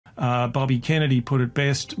Bobby Kennedy put it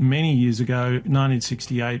best many years ago,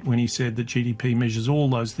 1968, when he said that GDP measures all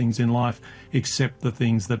those things in life except the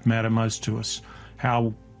things that matter most to us.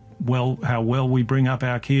 How well we bring up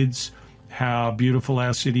our kids, how beautiful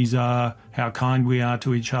our cities are, how kind we are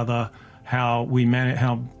to each other, how we manage,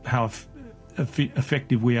 how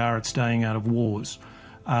effective we are at staying out of wars.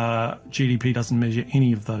 GDP doesn't measure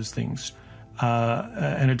any of those things,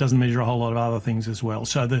 and it doesn't measure a whole lot of other things as well.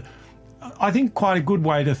 So I think quite a good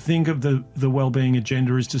way to think of the wellbeing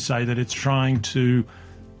agenda is to say that it's trying to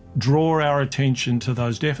draw our attention to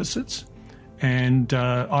those deficits, and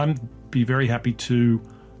I'd be very happy to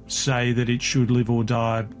say that it should live or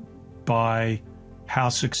die by how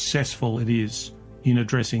successful it is in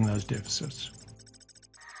addressing those deficits.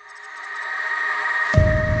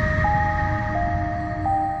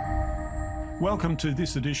 Welcome to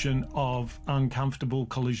this edition of Uncomfortable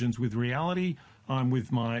Collisions with Reality. I'm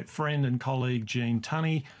with my friend and colleague Jean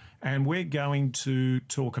Tunney, and we're going to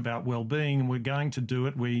talk about wellbeing, and we're going to do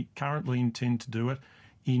it, we currently intend to do it,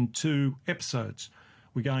 in 2 episodes.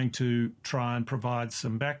 We're going to try and provide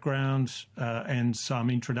some background and some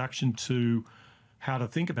introduction to how to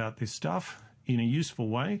think about this stuff in a useful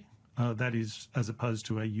way, that is, as opposed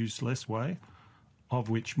to a useless way, of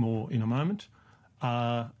which more in a moment.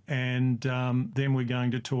 And then we're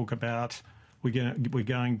going to talk about, we're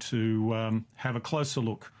going to have a closer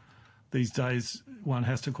look. These days, one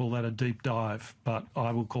has to call that a deep dive, but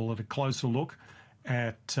I will call it a closer look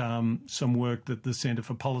at some work that the Centre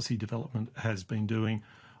for Policy Development has been doing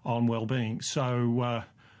on wellbeing. So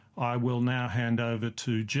I will now hand over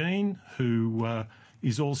to Jean, who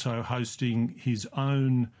is also hosting his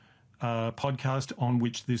own podcast on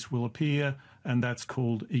which this will appear, and that's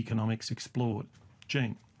called Economics Explored.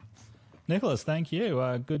 Jean. Nicholas, thank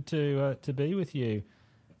you. Good to be with you.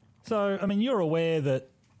 So, I mean, you're aware that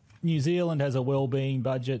New Zealand has a wellbeing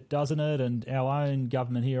budget, doesn't it? And our own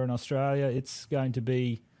government here in Australia, it's going to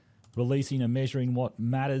be releasing a measuring what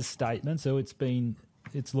matters statement. So it's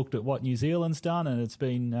looked at what New Zealand's done, and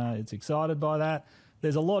it's excited by that.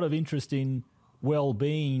 There's a lot of interest in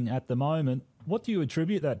wellbeing at the moment. What do you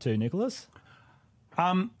attribute that to, Nicholas?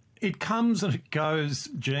 It comes and it goes,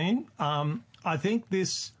 Jean. I think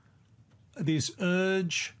this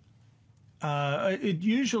urge, it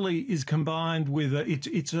usually is combined with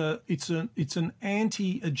it's an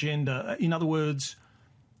anti-agenda. In other words,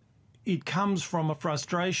 it comes from a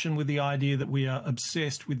frustration with the idea that we are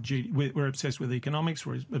obsessed with we're obsessed with economics,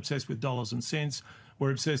 we're obsessed with dollars and cents,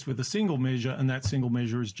 we're obsessed with a single measure, and that single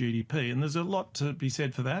measure is GDP. And there's a lot to be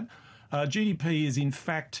said for that. GDP is in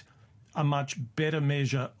fact a much better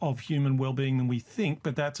measure of human well-being than we think,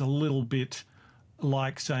 but that's a little bit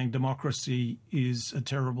like saying democracy is a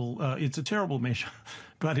terrible, it's a terrible measure,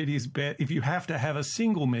 but it is better. If you have to have a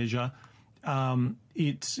single measure,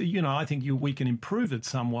 it's, I think we can improve it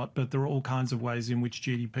somewhat, but there are all kinds of ways in which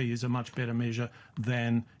GDP is a much better measure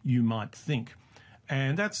than you might think.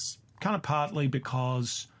 And that's kind of partly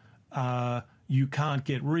because you can't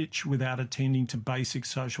get rich without attending to basic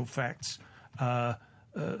social facts.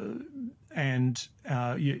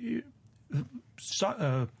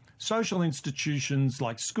 Social institutions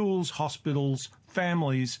like schools, hospitals,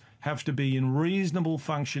 families have to be in reasonable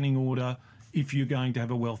functioning order if you're going to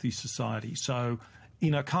have a wealthy society. So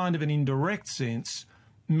in a kind of an indirect sense,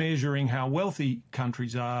 measuring how wealthy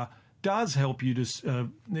countries are does help you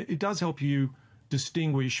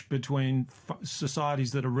distinguish between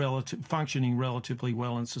societies that are functioning relatively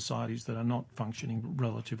well and societies that are not functioning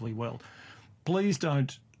relatively well. Please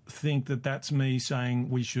don't think that that's me saying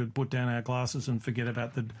we should put down our glasses and forget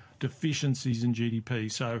about the deficiencies in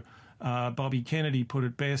GDP. So Bobby Kennedy put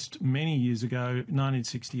it best many years ago,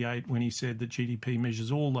 1968, when he said that GDP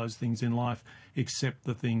measures all those things in life except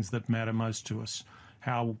the things that matter most to us.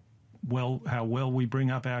 How well we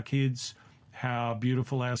bring up our kids, how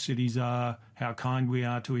beautiful our cities are, how kind we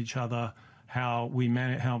are to each other, how we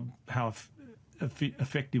manage, how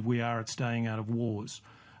effective we are at staying out of wars.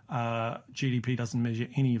 GDP doesn't measure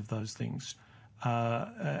any of those things,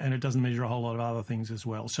 and it doesn't measure a whole lot of other things as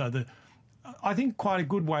well. So I think quite a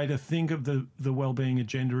good way to think of the wellbeing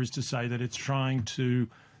agenda is to say that it's trying to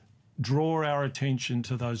draw our attention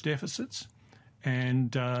to those deficits,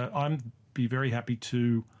 and I'd be very happy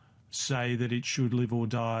to say that it should live or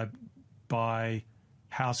die by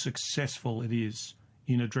how successful it is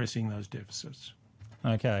in addressing those deficits.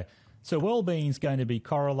 Okay, so wellbeing is going to be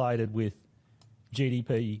correlated with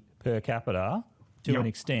GDP per capita to an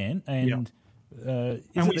extent, and is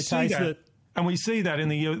it the case that And we see that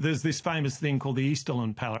there's this famous thing called the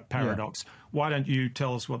Easterlin paradox. Yeah. Why don't you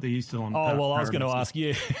tell us what the Easterlin paradox is? Oh, well, I was going to ask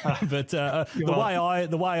you. But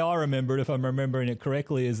the way I remember it, if I'm remembering it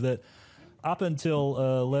correctly, is that up until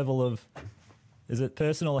a level of, is it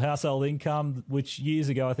personal household income, which years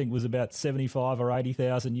ago I think was about 75 or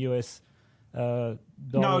 80,000 US dollars.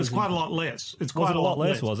 No, it's quite a lot less. Was it a lot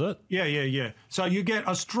less, was it? Yeah. So you get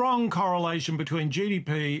a strong correlation between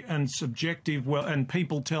GDP and subjective, and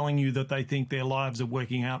people telling you that they think their lives are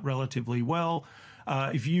working out relatively well.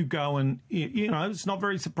 If you go and, it's not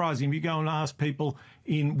very surprising. If you go and ask people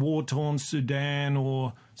in war-torn Sudan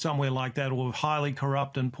or somewhere like that, or highly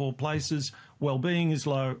corrupt and poor places, well-being is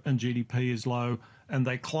low and GDP is low, and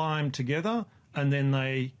they climb together and then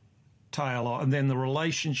they tail off, and then the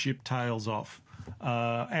relationship tails off.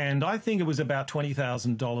 And I think it was about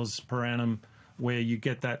 $20,000 per annum where you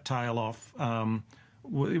get that tail off.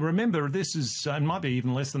 Remember, this is, it might be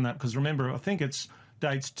even less than that, because remember, I think it's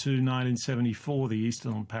dates to 1974, the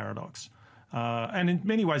Easterlin paradox. And in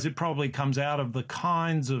many ways, it probably comes out of the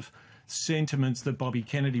kinds of sentiments that Bobby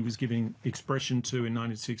Kennedy was giving expression to in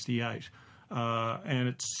 1968. And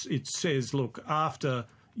it says, look, after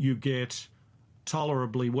you get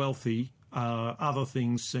tolerably wealthy, other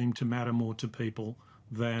things seem to matter more to people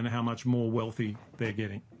than how much more wealthy they're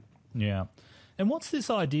getting. Yeah. And what's this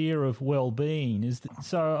idea of well-being?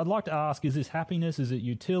 So I'd like to ask, is this happiness? Is it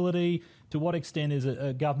utility? To what extent is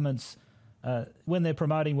it governments, when they're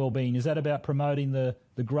promoting well-being, is that about promoting the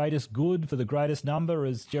greatest good for the greatest number,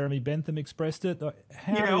 as Jeremy Bentham expressed it?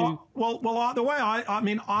 Well, the way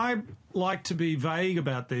I like to be vague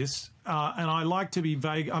about this, and I like to be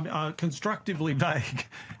vague, constructively vague.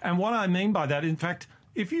 And what I mean by that, in fact,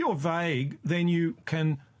 if you're vague, then you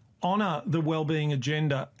can honour the well-being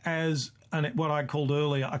agenda as what I called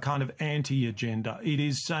earlier a kind of anti-agenda. It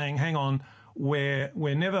is saying, hang on, we're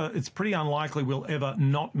never, it's pretty unlikely we'll ever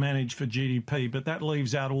not manage for GDP, but that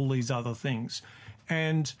leaves out all these other things.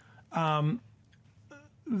 And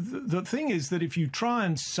the thing is that if you try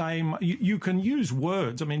and say, you can use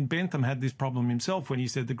words. I mean, Bentham had this problem himself when he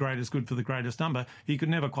said the greatest good for the greatest number. He could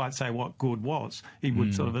never quite say what good was. He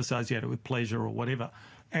would sort of associate it with pleasure or whatever.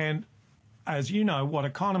 And as you know, what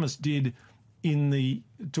economists did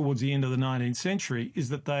towards the end of the 19th century is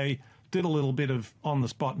that they did a little bit of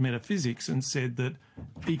on-the-spot metaphysics and said that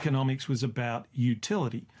economics was about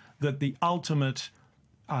utility, that the ultimate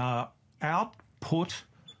output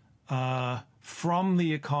from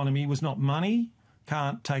the economy was not money,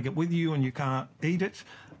 can't take it with you and you can't eat it.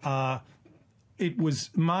 It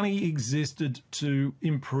was money existed to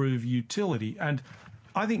improve utility. And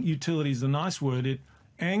I think utility is a nice word. It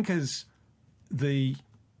anchors the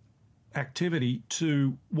activity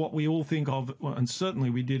to what we all think of, and certainly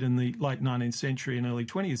we did in the late 19th century and early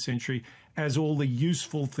 20th century, as all the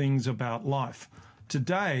useful things about life.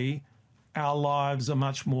 Today, our lives are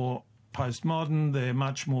much more postmodern. They're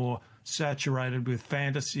much more saturated with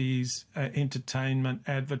fantasies, entertainment,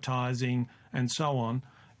 advertising, and so on.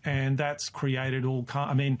 And that's created all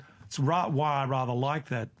kinds. I mean, it's why I rather like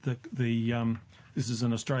that. This is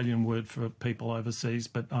an Australian word for people overseas,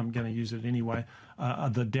 but I'm going to use it anyway.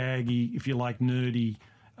 The daggy, if you like, nerdy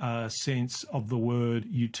sense of the word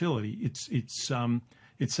utility. It's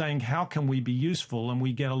saying how can we be useful, and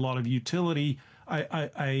we get a lot of utility.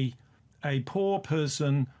 A poor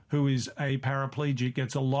person who is a paraplegic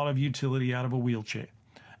gets a lot of utility out of a wheelchair.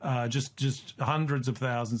 Just hundreds of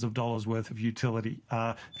thousands of dollars worth of utility.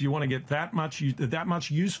 If you want to get that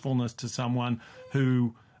much usefulness to someone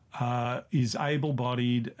who is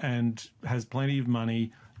able-bodied and has plenty of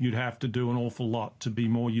money, you'd have to do an awful lot to be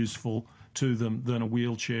more useful to them than a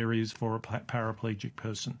wheelchair is for a paraplegic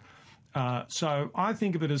person. So I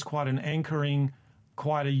think of it as quite an anchoring,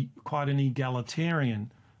 quite an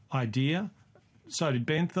egalitarian idea. So did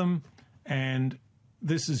Bentham, and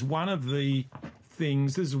this is one of the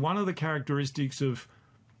characteristics of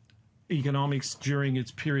economics during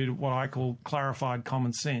its period of what I call clarified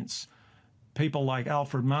common sense. People like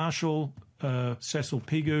Alfred Marshall, Cecil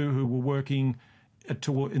Pigou, who were working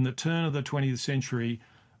in the turn of the 20th century,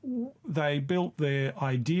 they built their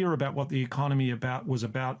idea about what the economy was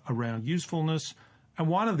about around usefulness. And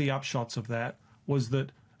one of the upshots of that was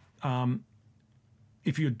that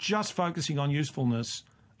if you're just focusing on usefulness,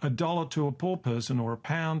 $1 to a poor person or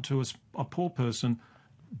 £1 to a poor person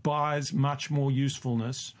buys much more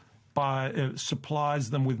usefulness, supplies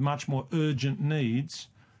them with much more urgent needs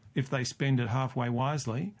if they spend it halfway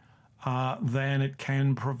wisely, than it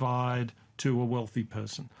can provide to a wealthy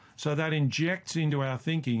person. So that injects into our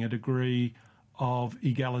thinking a degree of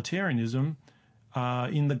egalitarianism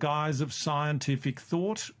in the guise of scientific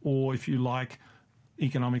thought, or if you like,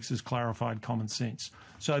 economics has clarified common sense.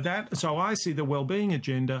 So I see the wellbeing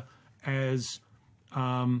agenda as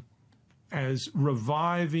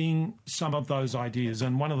reviving some of those ideas.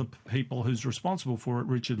 And one of the people who's responsible for it,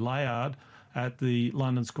 Richard Layard at the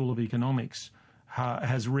London School of Economics,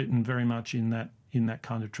 has written very much in that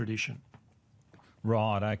kind of tradition.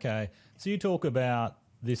 Right, okay. So you talk about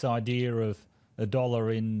this idea of a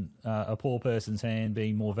dollar in a poor person's hand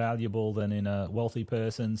being more valuable than in a wealthy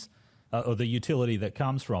person's, or the utility that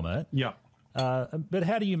comes from it. Yeah. But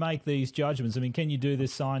how do you make these judgments? I mean, can you do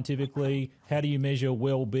this scientifically? How do you measure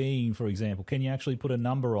well-being, for example? Can you actually put a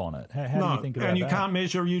number on it? How do you think about that? And you can't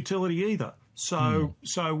measure utility either. So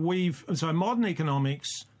modern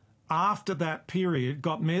economics, after that period,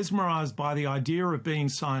 got mesmerised by the idea of being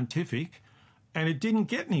scientific, and it didn't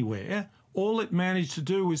get anywhere. All it managed to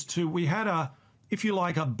do was we had a, if you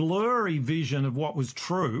like, a blurry vision of what was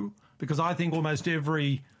true, because I think almost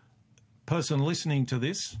every person listening to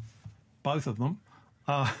this, both of them,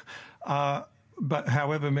 but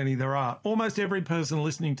however many there are, almost every person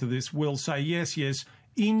listening to this will say, yes,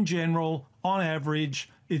 in general, on average,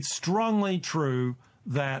 it's strongly true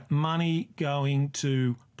that money going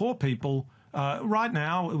to poor people, right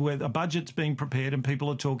now, where a budget's being prepared and people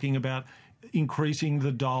are talking about increasing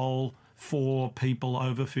the dole for people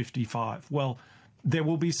over 55. Well, there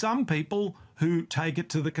will be some people who take it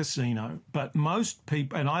to the casino, but most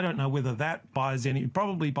people, and I don't know whether that buys any, it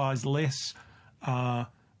probably buys less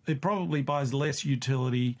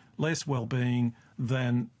utility, less well-being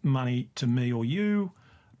than money to me or you,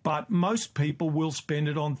 but most people will spend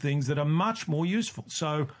it on things that are much more useful.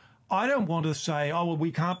 So I don't want to say, oh, well,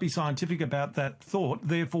 we can't be scientific about that thought,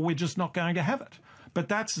 therefore we're just not going to have it. But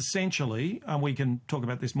that's essentially, and we can talk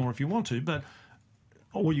about this more if you want to,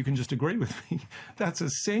 or you can just agree with me, that's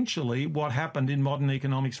essentially what happened in modern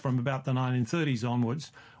economics from about the 1930s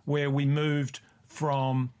onwards, where we moved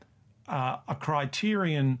from a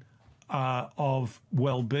criterion of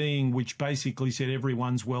well-being, which basically said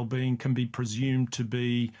everyone's well-being can be presumed to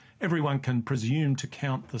be, everyone can presume to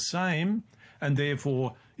count the same, and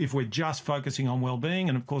therefore, if we're just focusing on well-being,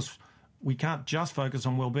 and of course, we can't just focus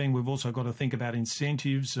on well-being, we've also got to think about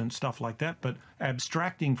incentives and stuff like that, but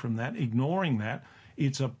abstracting from that, ignoring that,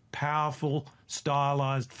 it's a powerful,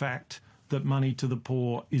 stylised fact that money to the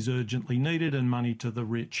poor is urgently needed and money to the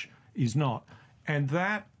rich is not. And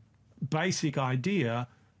that basic idea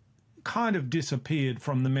kind of disappeared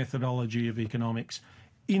from the methodology of economics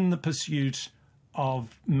in the pursuit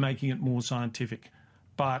of making it more scientific.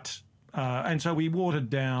 And so we watered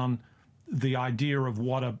down the idea of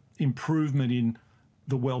what an improvement in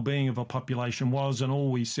the well-being of a population was, and all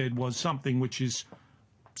we said was something which is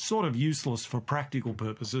sort of useless for practical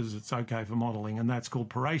purposes. It's okay for modelling, and that's called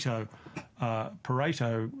Pareto.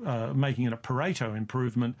 Making it a Pareto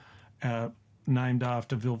improvement, named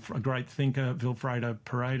after a great thinker, Vilfredo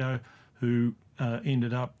Pareto, who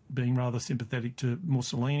ended up being rather sympathetic to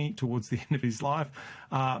Mussolini towards the end of his life.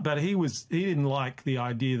 But he didn't like the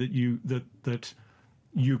idea that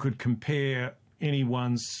you could compare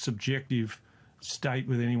anyone's subjective state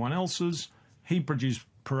with anyone else's. He produced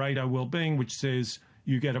Pareto Wellbeing, which says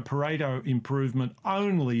you get a Pareto improvement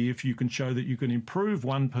only if you can show that you can improve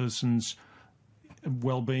one person's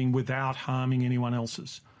well-being without harming anyone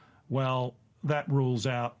else's. Well, that rules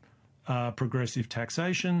out progressive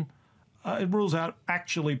taxation. It rules out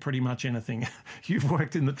actually pretty much anything. You've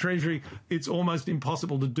worked in the Treasury. It's almost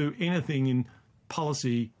impossible to do anything in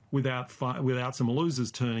policy without some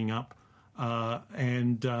losers turning up.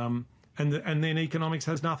 And then economics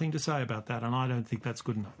has nothing to say about that, and I don't think that's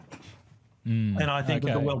good enough. And I think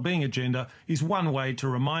that the wellbeing agenda is one way to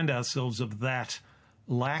remind ourselves of that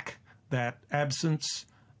lack, that absence,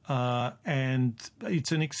 and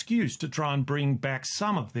it's an excuse to try and bring back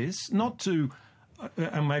some of this, not to,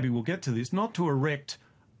 and maybe we'll get to this, not to erect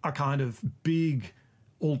a kind of big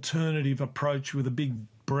alternative approach with a big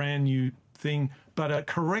brand new thing, but a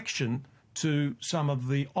correction to some of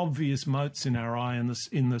the obvious motes in our eye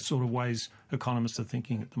in the sort of ways economists are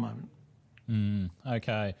thinking at the moment.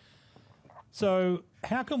 Okay. So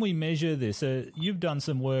how can we measure this? You've done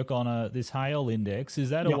some work on this Hale index. Is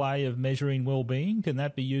that a way of measuring well-being? Can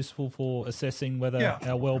that be useful for assessing whether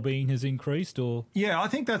our well-being has increased or? Yeah, I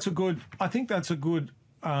think that's a good segue,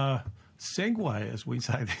 as we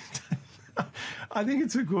say these days. I think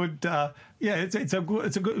it's a good,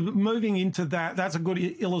 it's a good moving into that. That's a good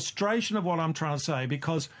illustration of what I'm trying to say,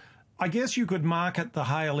 because I guess you could market the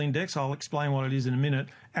Hale Index, I'll explain what it is in a minute,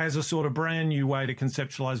 as a sort of brand new way to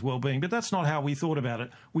conceptualise well-being, but that's not how we thought about it.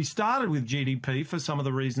 We started with GDP for some of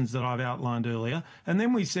the reasons that I've outlined earlier, and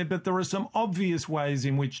then we said, but there are some obvious ways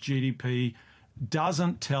in which GDP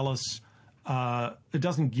doesn't tell us It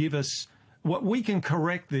doesn't give us what we can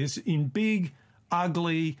correct this in big,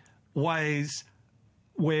 ugly ways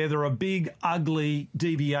where there are big, ugly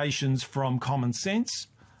deviations from common sense.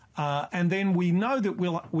 And then we know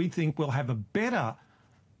that we think we'll have a better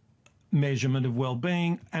measurement of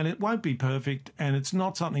well-being, and it won't be perfect, and it's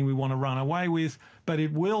not something we want to run away with, but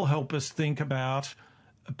it will help us think about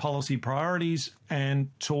policy priorities and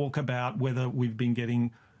talk about whether we've been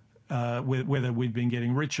getting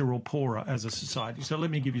richer or poorer as a society. So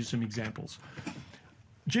let me give you some examples.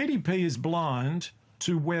 GDP is blind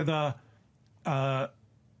to whether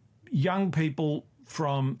young people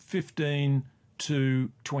from 15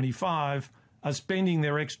 to 25 are spending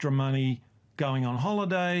their extra money going on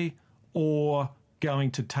holiday or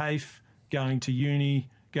going to TAFE, going to uni,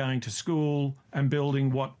 going to school, and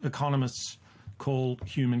building what economists call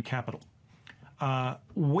human capital.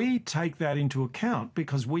 We take that into account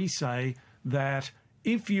because we say that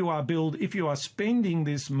if you are spending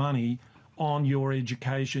this money on your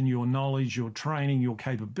education, your knowledge, your training, your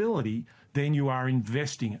capability, then you are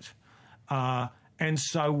investing it. And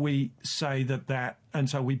so we say and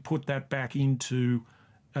so we put that back into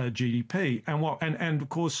GDP. And of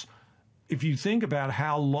course, if you think about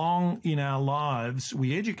how long in our lives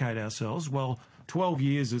we educate ourselves, well, 12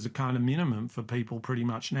 years is a kind of minimum for people pretty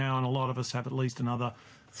much now, and a lot of us have at least another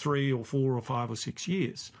 3 or 4 or 5 or 6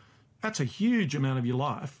 years. That's a huge amount of your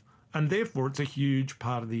life, and therefore it's a huge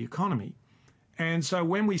part of the economy. And so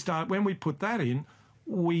when we put that in,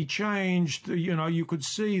 we changed, you could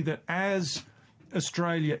see that as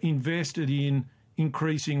Australia invested in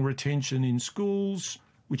increasing retention in schools,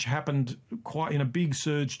 which happened quite in a big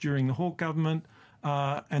surge during the Hawke government,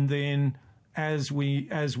 and then as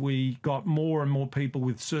we got more and more people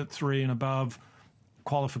with Cert 3 and above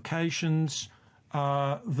qualifications,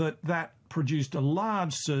 that produced a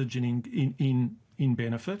large surge in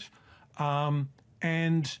benefit, and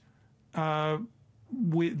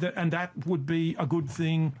that would be a good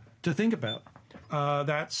thing to think about.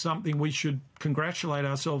 That's something we should congratulate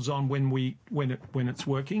ourselves on when it's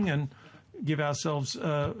working, and give ourselves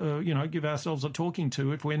a talking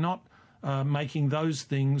to if we're not making those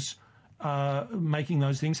things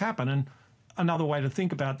happen. And another way to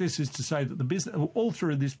think about this is to say that the business, all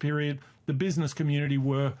through this period, the business community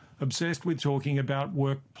were obsessed with talking about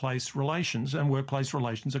workplace relations, and workplace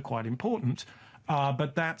relations are quite important.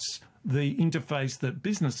 But that's the interface that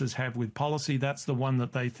businesses have with policy. That's the one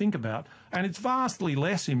that they think about. And it's vastly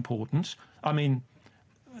less important. I mean,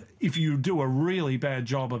 if you do a really bad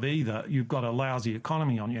job of either, you've got a lousy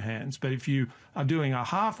economy on your hands. But if you are doing a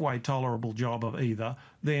halfway tolerable job of either,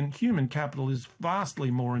 then human capital is vastly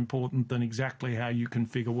more important than exactly how you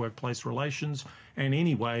configure workplace relations. And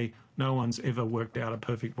anyway, no one's ever worked out a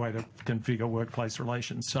perfect way to configure workplace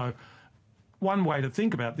relations. So one way to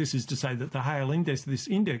think about this is to say that the Hale Index, this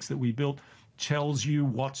index that we built, tells you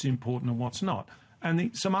what's important and what's not.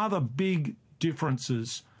 And some other big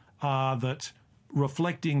differences are that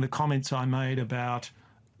reflecting the comments I made about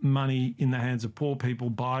money in the hands of poor people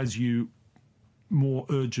buys you more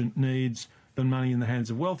urgent needs than money in the hands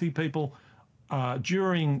of wealthy people.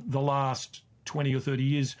 During the last 20 or 30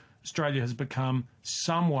 years, Australia has become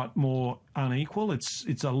somewhat more unequal.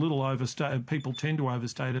 It's a little overstated. People tend to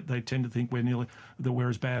overstate it. They tend to think we're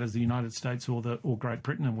as bad as the United States or Great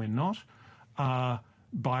Britain, and we're not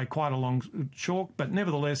by quite a long chalk. But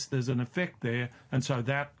nevertheless, there's an effect there, and so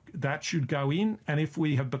that should go in. And if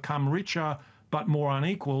we have become richer but more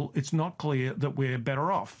unequal, it's not clear that we're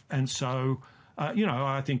better off. And so,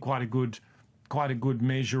 I think quite a good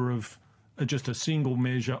measure of just a single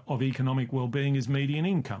measure of economic well-being is median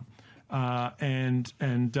income, and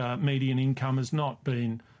median income has not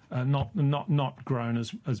been not grown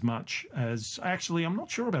as much as, actually, I'm not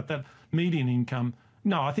sure about that. Median income,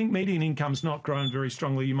 no, I think median income's not grown very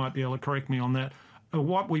strongly. You might be able to correct me on that.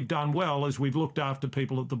 What we've done well is we've looked after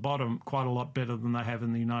people at the bottom quite a lot better than they have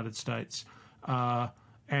in the United States. And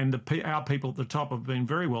our people at the top have been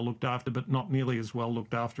very well looked after, but not nearly as well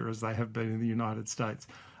looked after as they have been in the United States.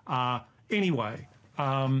 Anyway,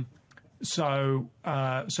 so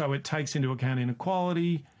it takes into account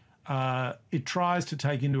inequality. It tries to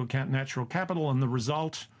take into account natural capital, and the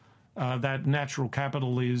result, that natural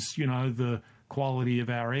capital is, the quality of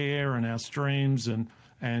our air and our streams and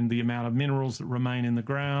the amount of minerals that remain in the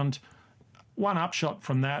ground. One upshot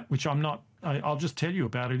from that, which I'll just tell you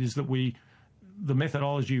about it, is that the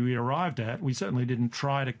methodology we arrived at, we certainly didn't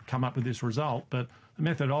try to come up with this result, but the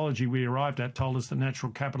methodology we arrived at told us that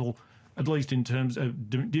natural capital, at least in terms of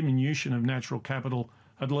diminution of natural capital,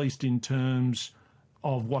 at least in terms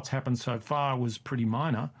of what's happened so far, was pretty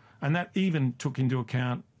minor. And that even took into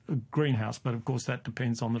account greenhouse, but of course that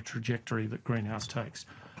depends on the trajectory that greenhouse takes.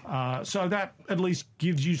 So that at least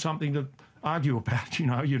gives you something to argue about.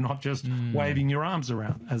 You're not just waving your arms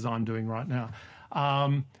around as I'm doing right now.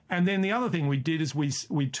 And then the other thing we did is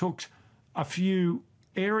we took a few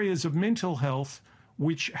areas of mental health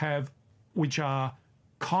which are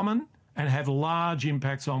common and have large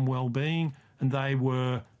impacts on well-being, and they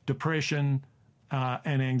were depression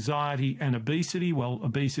and anxiety and obesity. Well,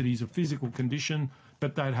 obesity is a physical condition,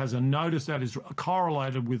 but that has that is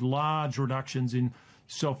correlated with large reductions in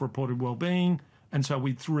self-reported well-being. And so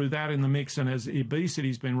we threw that in the mix, and as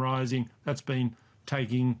obesity's been rising, that's been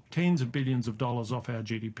taking tens of billions of dollars off our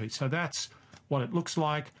GDP. So that's what it looks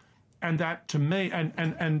like. And that, to me,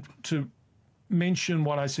 and to mention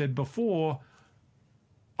what I said before,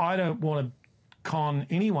 I don't want to con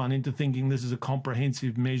anyone into thinking this is a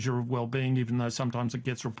comprehensive measure of well-being, even though sometimes it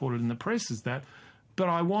gets reported in the press as that. But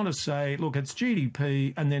I want to say, look, it's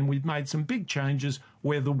GDP, and then we've made some big changes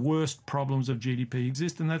where the worst problems of GDP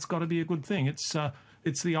exist, and that's got to be a good thing. It's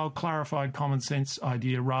the old clarified common sense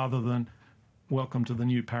idea rather than welcome to the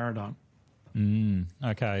new paradigm.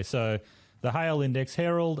 Okay, so the Hale Index,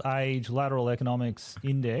 Herald Age Lateral Economics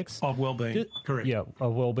Index. Of well-being, correct. Yeah,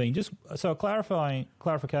 of well-being. Just so a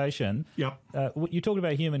clarification. Yep. You talked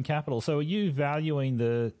about human capital. So are you valuing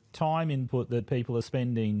the time input that people are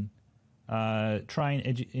spending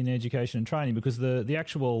in education and training? Because the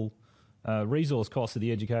actual resource cost of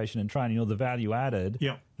the education and training, or the value added,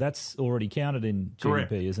 that's already counted in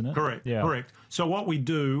GDP, isn't it? Correct. Yeah. Correct. So what we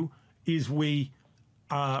do is we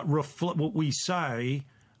say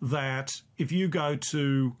that if you go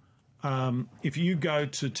to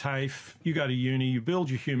TAFE, you go to uni, you build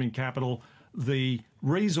your human capital, the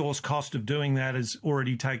resource cost of doing that is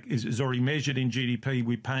already measured in GDP.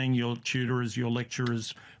 We're paying your tutors, your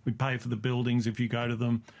lecturers, we pay for the buildings if you go to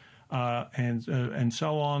them, and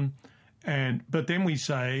so on. But then we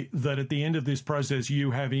say that at the end of this process, you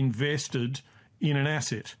have invested in an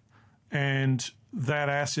asset, and that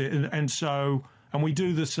asset, and we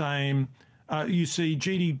do the same. You see,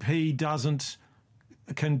 GDP doesn't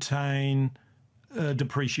contain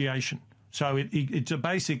depreciation, so it's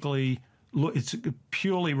it's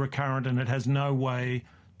purely recurrent, and it has no way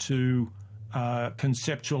to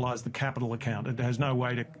conceptualize the capital account. It has no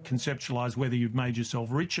way to conceptualize whether you've made yourself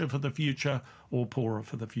richer for the future or poorer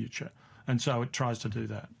for the future, and so it tries to do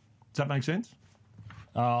that. Does that make sense?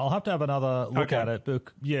 I'll have to have another look at it,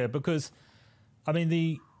 because I mean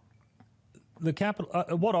the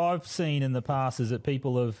capital. What I've seen in the past is that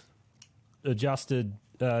people have adjusted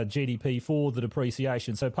GDP for the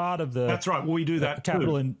depreciation. So part of the that's right. Well, we do that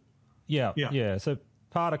capital too. Yeah. So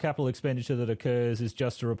part of capital expenditure that occurs is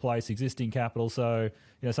just to replace existing capital. So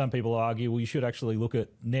some people argue, well, you should actually look at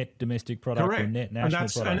net domestic product or net national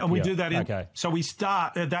product. And we do that. So we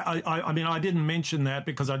start that. I mean, I didn't mention that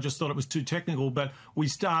because I just thought it was too technical. But we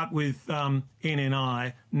start with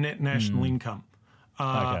NNI, net national income.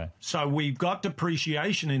 So we've got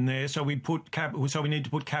depreciation in there, so we put so we need to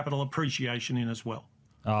put capital appreciation in as well.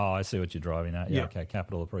 Oh, I see what you're driving at. Yeah. Okay.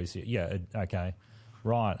 Capital appreciation. Yeah. Okay.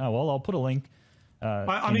 Right. Oh well, I'll put a link.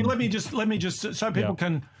 I mean, let me just so people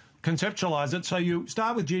can conceptualize it. So you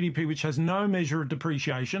start with GDP, which has no measure of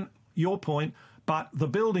depreciation. Your point, but the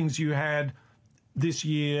buildings you had this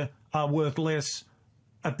year are worth less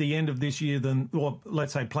at the end of this year than, or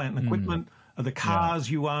let's say, plant and equipment. The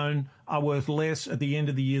cars you own are worth less at the end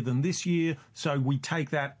of the year than this year. So we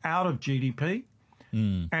take that out of GDP.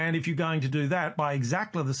 And if you're going to do that by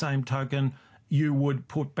exactly the same token, you would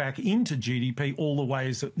put back into GDP all the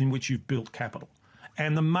ways in which you've built capital.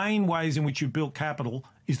 And the main ways in which you've built capital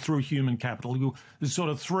is through human capital. There's sort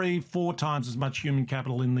of 3-4 times as much human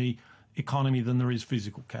capital in the economy than there is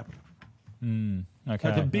physical capital. Okay. So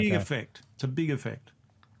it's a big effect. It's a big effect.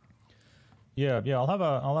 Yeah, I'll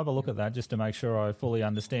have a look at that just to make sure I fully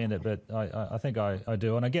understand it. But I think I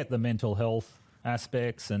do, and I get the mental health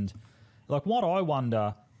aspects. And like, what I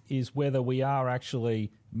wonder is whether we are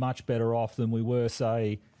actually much better off than we were,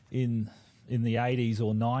 say, in the 80s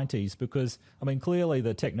or 90s. Because I mean, clearly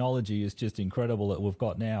the technology is just incredible that we've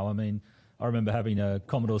got now. I mean, I remember having a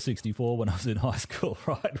Commodore 64 when I was in high school,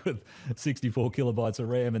 right, with 64 kilobytes of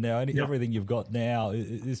RAM, and now everything you've got now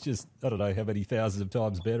is just, I don't know how many thousands of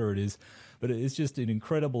times better it is, but it's just an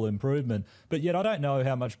incredible improvement. But yet I don't know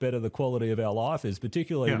how much better the quality of our life is,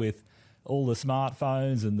 particularly with all the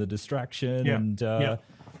smartphones and the distraction.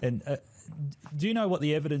 And do you know what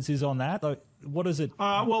the evidence is on that? Like, what is it?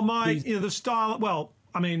 The style, well,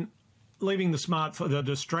 I mean, leaving the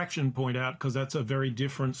distraction point out, because that's a very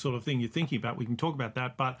different sort of thing you're thinking about. We can talk about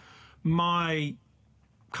that. But my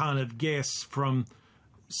kind of guess from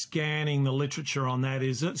scanning the literature on that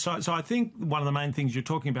is so I think one of the main things you're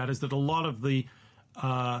talking about is that a lot of the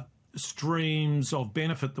streams of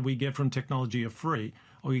benefit that we get from technology are free.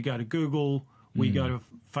 Or you go to Google, we go to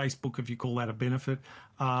Facebook, if you call that a benefit.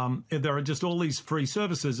 There are just all these free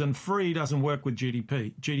services, and free doesn't work with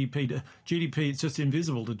GDP. GDP, it's just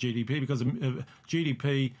invisible to GDP because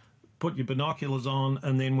GDP, put your binoculars on,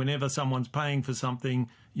 and then whenever someone's paying for something,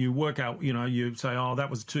 you work out, you say, oh, that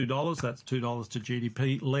was $2, that's $2 to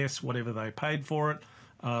GDP, less whatever they paid for it.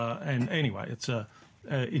 And anyway, it's a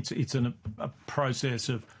process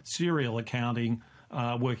of serial accounting,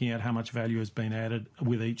 working out how much value has been added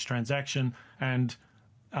with each transaction. And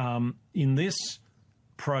in this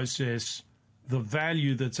process, the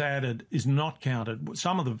value that's added is not counted.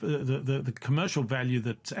 Some of the commercial value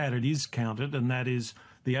that's added is counted, and that is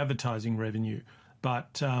the advertising revenue.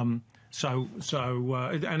 But and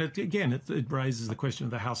it raises the question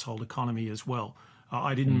of the household economy as well.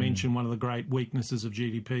 I didn't mention one of the great weaknesses of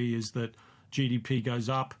GDP is that GDP goes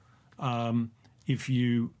up if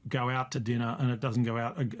you go out to dinner, and it doesn't go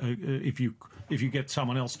out if you get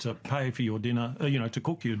someone else to pay for your dinner, to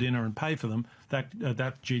cook your dinner and pay for them. That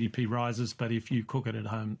GDP rises, but if you cook it at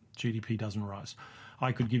home, GDP doesn't rise.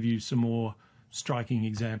 I could give you some more striking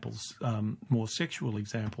examples, more sexual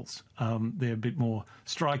examples. They're a bit more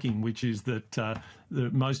striking, which is that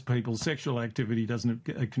most people's sexual activity doesn't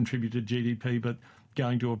contribute to GDP, but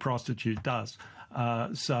going to a prostitute does.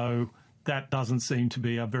 So that doesn't seem to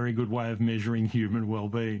be a very good way of measuring human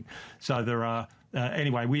well-being. So there are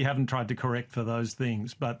anyway. We haven't tried to correct for those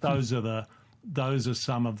things, but those are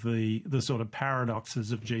some of the sort of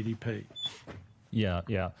paradoxes of GDP.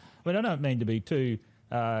 Yeah. But I don't mean to be too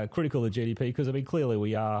critical of GDP because clearly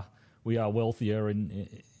we are wealthier and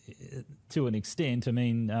to an extent.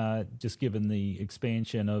 Just given the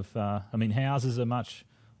expansion of houses are much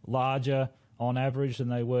larger on average than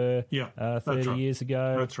they were 30 years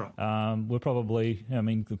ago. That's right. We're probably,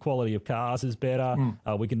 the quality of cars is better.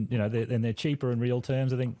 We can, they're cheaper in real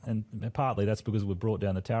terms, I think, and partly that's because we've brought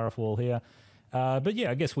down the tariff wall here. But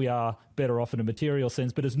yeah, I guess we are better off in a material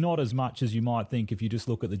sense, but it's not as much as you might think if you just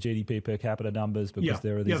look at the GDP per capita numbers because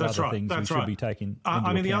there are these other things we should be taking into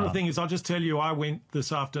account. The other thing is, I'll just tell you, I went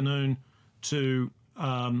this afternoon to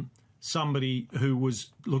somebody who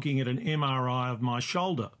was looking at an MRI of my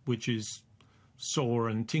shoulder, which is sore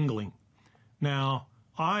and tingling. Now,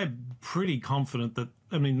 I'm pretty confident that,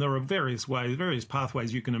 there are various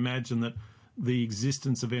pathways you can imagine that the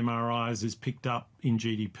existence of MRIs is picked up in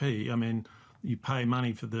GDP. You pay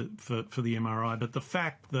money for the MRI, but the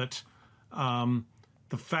fact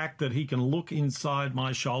that he can look inside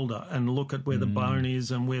my shoulder and look at where the bone is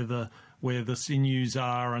and where the sinews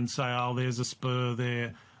are and say, oh, there's a spur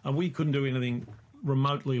there, and we couldn't do anything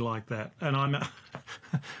remotely like that. And I'm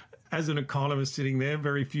as an economist sitting there,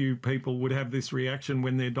 very few people would have this reaction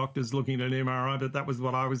when their doctor's looking at an MRI, but that was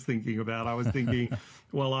what I was thinking about. I was thinking,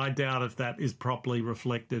 well, I doubt if that is properly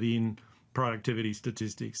reflected in productivity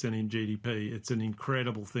statistics and in GDP. It's an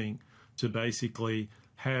incredible thing to basically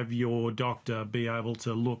have your doctor be able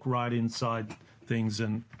to look right inside things,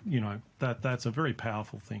 and, that's a very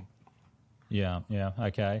powerful thing. Yeah,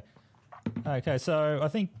 okay. Okay, so I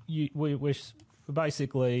think we're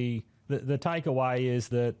basically... The takeaway is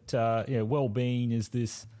that well-being is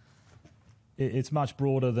this. It's much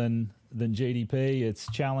broader than GDP.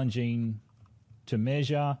 It's challenging to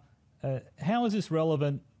measure. How is this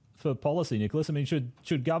relevant for policy, Nicholas?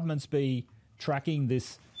 Should governments be tracking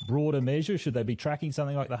this broader measure? Should they be tracking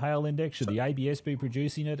something like the Hale Index? Should the ABS be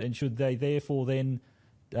producing it? And should they therefore then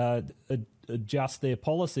adjust their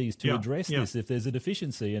policies to address this if there's a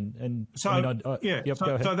deficiency? So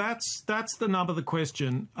that's the nub of the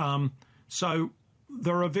question. So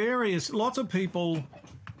there are lots of people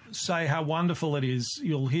say how wonderful it is.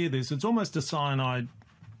 You'll hear this. It's almost a sign, I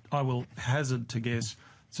will hazard to guess.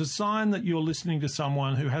 It's a sign that you're listening to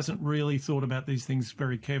someone who hasn't really thought about these things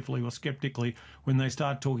very carefully or skeptically when they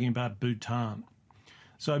start talking about Bhutan.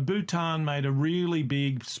 So Bhutan made a really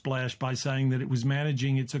big splash by saying that it was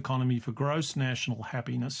managing its economy for gross national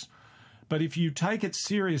happiness. But if you take it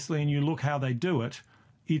seriously and you look how they do it,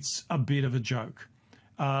 it's a bit of a joke.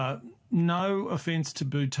 No offence to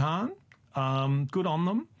Bhutan, good on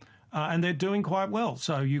them, and they're doing quite well.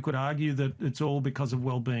 So you could argue that it's all because of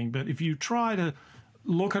well-being. But if you try to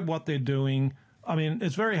look at what they're doing,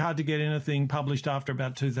 it's very hard to get anything published after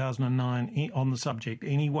about 2009 on the subject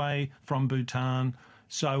anyway from Bhutan.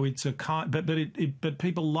 So it's a but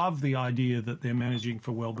people love the idea that they're managing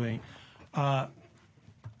for well-being. I'm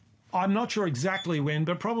not sure exactly when,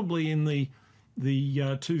 but probably in the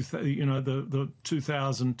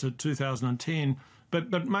 2000 to 2010,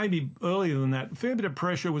 but maybe earlier than that, a fair bit of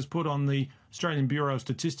pressure was put on the Australian Bureau of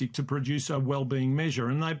Statistics to produce a wellbeing measure,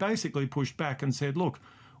 and they basically pushed back and said, look,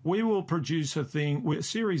 we will produce a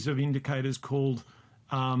series of indicators called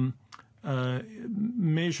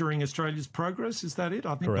measuring Australia's progress. Is that it?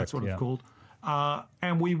 I think Correct, that's what it's called.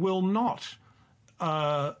 And we will not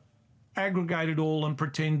aggregate it all and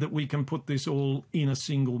pretend that we can put this all in a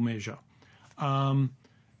single measure. And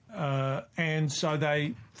so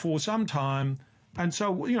they, for some time, and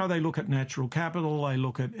so, they look at natural capital, they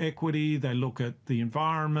look at equity, they look at the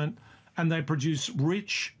environment, and they produce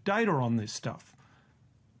rich data on this stuff.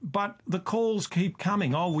 But the calls keep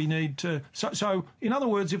coming. Oh, we need to... So in other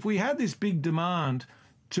words, if we had this big demand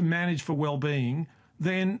to manage for well-being,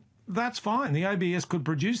 then that's fine. The ABS could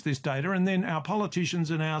produce this data, and then our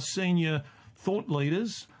politicians and our senior thought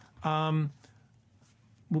leaders, we'll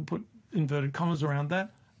put inverted commas around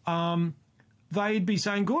that, they'd be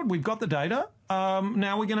saying, good, we've got the data,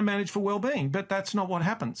 now we're going to manage for well-being. But that's not what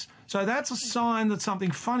happens. So that's a sign that something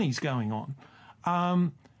funny's going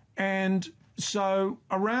on. And so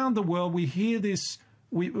around the world, we hear this.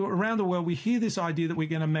 We hear this idea that we're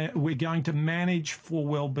going to manage for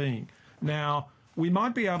well-being. Now, we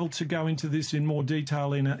might be able to go into this in more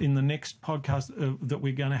detail in the next podcast that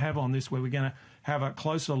we're going to have on this, where we're going to have a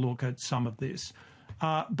closer look at some of this.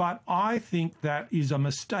 But I think that is a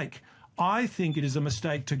mistake. I think it is a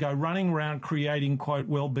mistake to go running around creating, quote,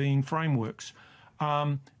 well-being frameworks,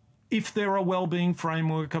 if they're a well-being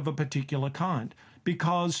framework of a particular kind.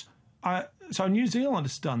 Because, so New Zealand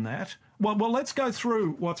has done that. Well, let's go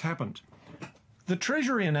through what's happened. The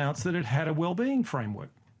Treasury announced that it had a well-being framework.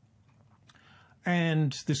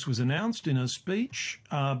 And this was announced in a speech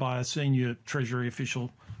by a senior Treasury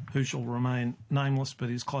official who shall remain nameless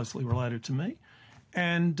but is closely related to me.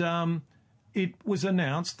 And it was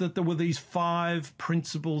announced that there were these 5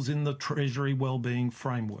 principles in the Treasury wellbeing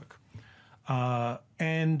framework.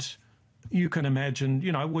 And you can imagine,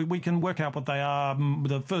 we can work out what they are.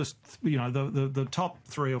 The first, the top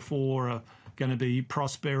 3 or 4 are going to be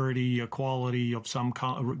prosperity, equality of some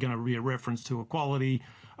kind, going to be a reference to equality.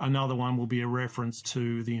 Another one will be a reference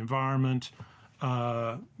to the environment,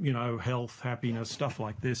 health, happiness, stuff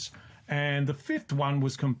like this. And the 5th one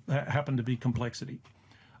was happened to be complexity.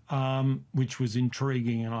 Which was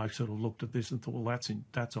intriguing, and I sort of looked at this and thought, well,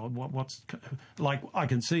 that's odd. What's like? I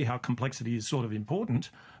can see how complexity is sort of important,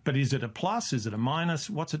 but is it a plus? Is it a minus?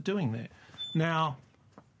 What's it doing there? Now,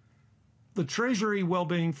 the Treasury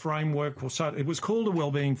Wellbeing Framework, so it was called a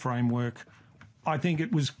Wellbeing Framework. I think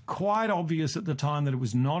it was quite obvious at the time that it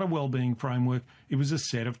was not a wellbeing framework. It was a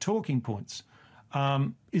set of talking points.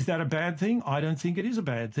 Is that a bad thing? I don't think it is a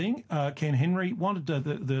bad thing. Ken Henry wanted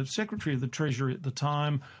the Secretary of the Treasury at the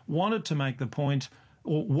time wanted to make the point,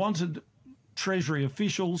 or wanted Treasury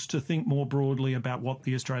officials to think more broadly about what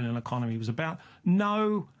the Australian economy was about.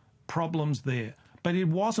 No problems there. But it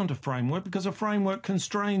wasn't a framework, because a framework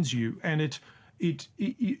constrains you, and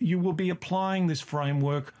you will be applying this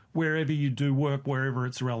framework wherever you do work, wherever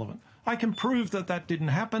it's relevant. I can prove that that didn't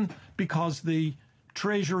happen because the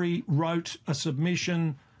Treasury wrote a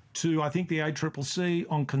submission to, I think, the ACCC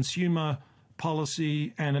on consumer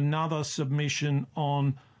policy, and another submission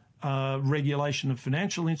on regulation of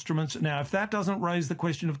financial instruments. Now, if that doesn't raise the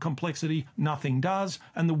question of complexity, nothing does.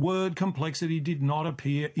 And the word complexity did not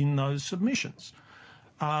appear in those submissions.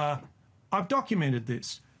 I've documented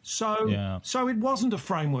this. So it wasn't a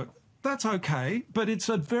framework. That's okay, but it's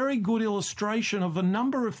a very good illustration of a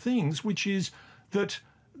number of things, which is that,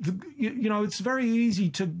 it's very easy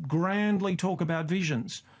to grandly talk about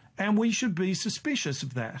visions, and we should be suspicious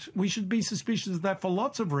of that. We should be suspicious of that for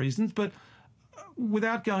lots of reasons, but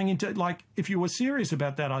without going into, if you were serious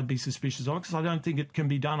about that, I'd be suspicious of it, because I don't think it can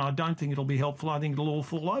be done. I don't think it'll be helpful. I think it'll all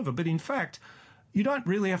fall over. But in fact, you don't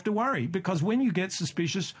really have to worry, because when you get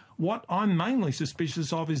suspicious, what I'm mainly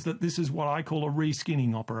suspicious of is that this is what I call a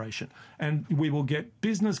reskinning operation. And we will get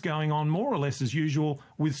business going on more or less as usual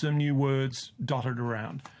with some new words dotted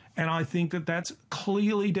around. And I think that that's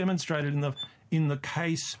clearly demonstrated in the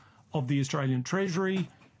case of the Australian Treasury.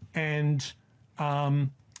 And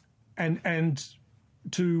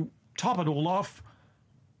to top it all off,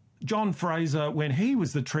 John Fraser, when he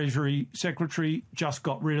was the Treasury Secretary, just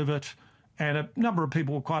got rid of it. And a number of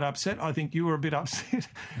people were quite upset. I think you were a bit upset.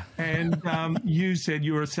 And you said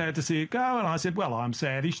you were sad to see it go. And I said, well, I'm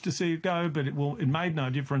saddish to see it go, but it made no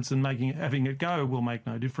difference, and having it go will make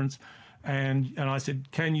no difference. And I said,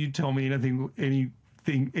 can you tell me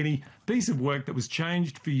any piece of work that was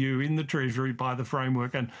changed for you in the Treasury by the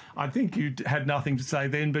framework? And I think you had nothing to say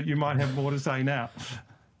then, but you might have more to say now.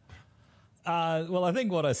 Well, I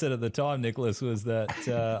think what I said at the time, Nicholas, was that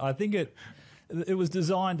I think it was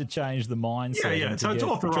designed to change the mindset. Yeah. So it's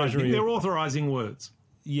authorising. They're authorising words.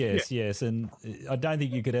 Yes, and I don't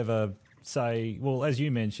think you could ever say. Well, as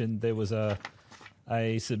you mentioned, there was a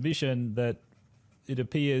submission that it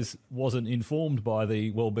appears wasn't informed by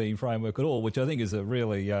the wellbeing framework at all, which I think is a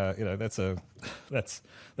really that's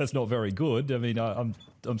not very good. I mean, I'm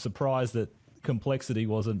surprised that complexity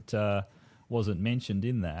wasn't mentioned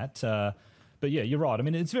in that. But yeah, you're right. I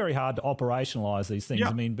mean, it's very hard to operationalise these things. Yeah.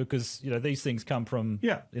 I mean, because these things come from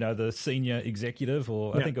the senior executive,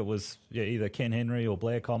 or I think it was either Ken Henry or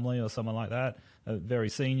Blair Comley or someone like that, very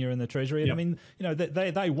senior in the Treasury. And I mean,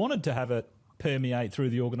 they wanted to have it permeate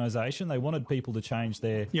through the organisation. They wanted people to change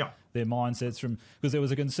their mindsets because there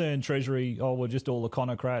was a concern Treasury, we're just all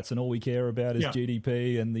econocrats and all we care about is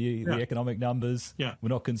GDP and the economic numbers. Yeah. We're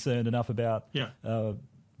not concerned enough about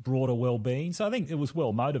broader well-being. So I think it was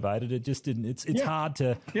well motivated. It just didn't. It's hard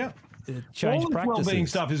to change all practices. Well-being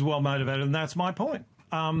stuff is well motivated, and that's my point.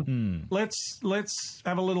 Let's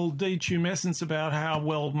have a little detumescence about how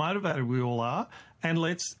well motivated we all are, and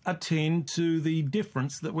let's attend to the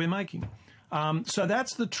difference that we're making. So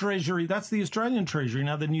that's the Treasury. That's the Australian Treasury.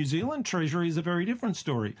 Now, the New Zealand Treasury is a very different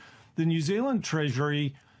story. The New Zealand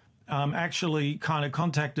Treasury actually kind of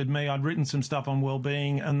contacted me. I'd written some stuff on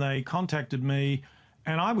wellbeing, and they contacted me.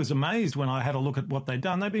 And I was amazed when I had a look at what they'd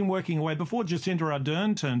done. They've been working away. Before Jacinda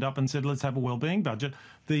Ardern turned up and said, let's have a wellbeing budget,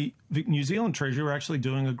 the New Zealand Treasury were actually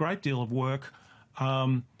doing a great deal of work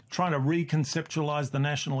trying to reconceptualise the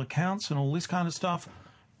national accounts and all this kind of stuff.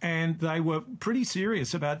 And they were pretty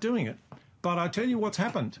serious about doing it. But I tell you what's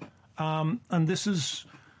happened. And this is,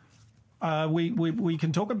 we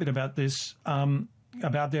can talk a bit about this,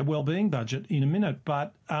 about their wellbeing budget in a minute.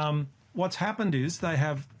 But what's happened is they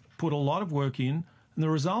have put a lot of work in. And the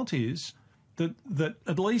result is that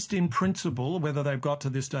at least in principle, whether they've got to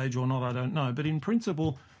this stage or not, I don't know, but in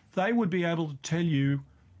principle, they would be able to tell you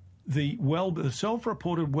the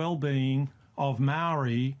self-reported well-being of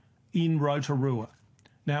Maori in Rotorua.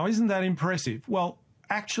 Now, isn't that impressive? Well,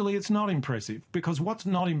 actually, it's not impressive, because what's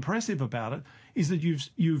not impressive about it is that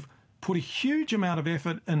you've put a huge amount of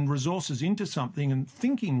effort and resources into something, and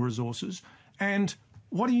thinking resources, and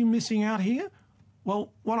what are you missing out here?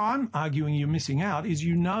 Well, what I'm arguing you're missing out is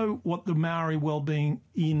what the Maori wellbeing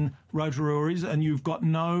in Rotorua is, and you've got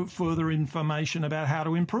no further information about how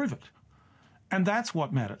to improve it. And that's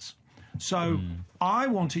what matters. So I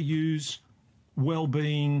want to use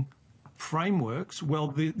wellbeing frameworks,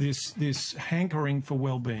 this hankering for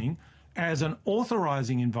wellbeing, as an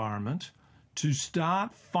authorising environment to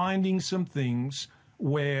start finding some things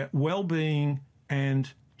where wellbeing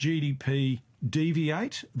and GDP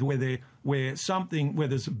deviate, where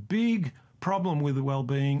there's a big problem with the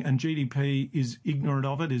well-being and GDP is ignorant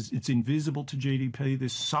of it, it's invisible to GDP,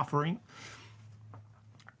 there's suffering.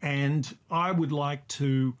 And I would like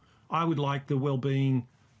the well-being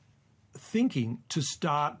thinking to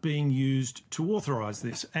start being used to authorise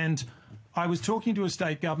this. And I was talking to a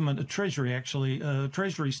state government, a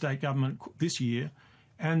Treasury state government this year,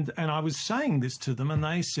 and I was saying this to them, and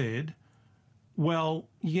they said, well,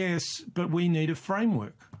 yes, but we need a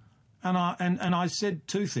framework. And I said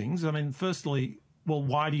two things. I mean, firstly, well,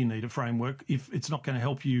 why do you need a framework if it's not going to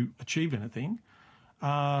help you achieve anything?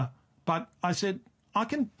 But I said, I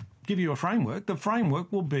can give you a framework. The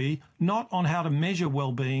framework will be not on how to measure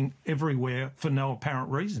well-being everywhere for no apparent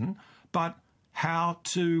reason, but how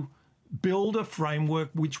to build a framework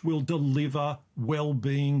which will deliver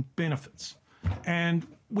well-being benefits. And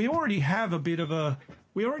we already have a bit of a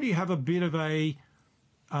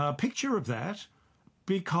picture of that,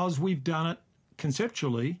 because we've done it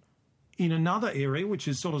conceptually in another area, which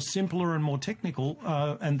is sort of simpler and more technical,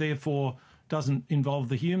 and therefore doesn't involve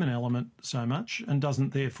the human element so much, and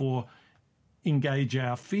doesn't therefore engage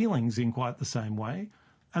our feelings in quite the same way,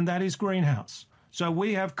 and that is greenhouse. So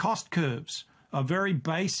we have cost curves, a very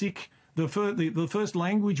basic. The first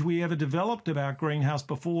language we ever developed about greenhouse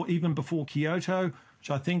even before Kyoto, which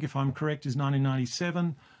I think, if I'm correct, is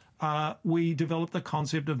 1997, we developed the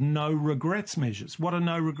concept of no regrets measures. What are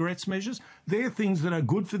no regrets measures? They're things that are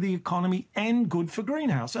good for the economy and good for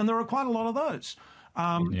greenhouse, and there are quite a lot of those.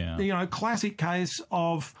 Classic case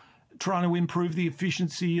of trying to improve the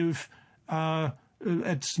efficiency of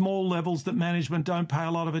at small levels that management don't pay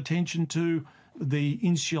a lot of attention to, the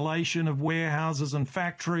insulation of warehouses and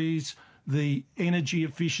factories, the energy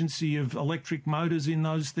efficiency of electric motors in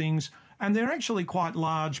those things, and they're actually quite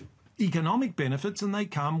large economic benefits, and they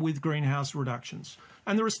come with greenhouse reductions.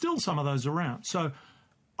 And there are still some of those around. So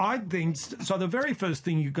the very first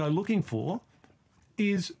thing you go looking for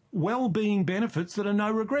is well-being benefits that are no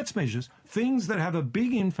regrets measures, things that have a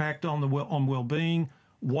big impact on well-being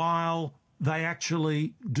while they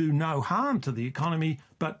actually do no harm to the economy.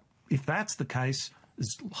 But if that's the case,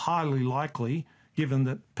 it's highly likely, given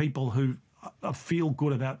that people who feel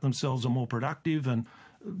good about themselves are more productive and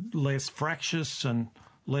less fractious and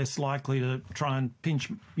less likely to try and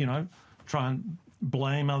try and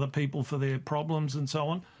blame other people for their problems and so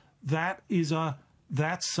on.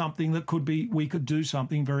 That's something that we could do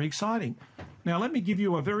something very exciting. Now, let me give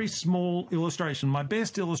you a very small illustration. My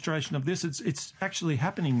best illustration of this, it's actually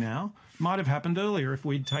happening now. Might have happened earlier if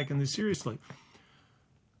we'd taken this seriously.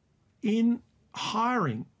 In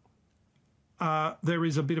hiring, there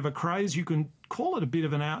is a bit of a craze. You can call it a bit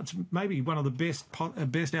of it's maybe one of the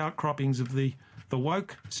best outcroppings of the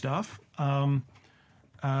woke stuff,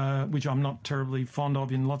 which I'm not terribly fond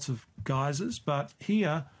of in lots of guises. But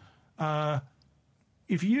here,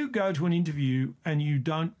 if you go to an interview and you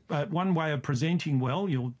don't, one way of presenting well,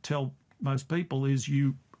 you'll tell most people, is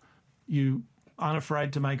you aren't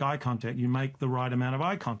afraid to make eye contact. You make the right amount of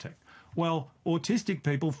eye contact. Well, autistic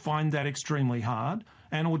people find that extremely hard,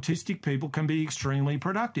 and autistic people can be extremely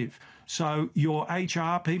productive. So your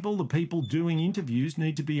HR people, the people doing interviews,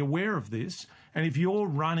 need to be aware of this. And if you're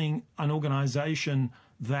running an organisation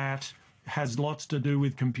that has lots to do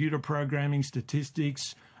with computer programming,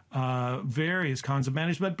 statistics, various kinds of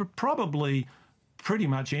management, but probably pretty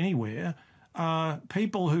much anywhere,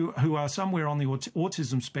 people who are somewhere on the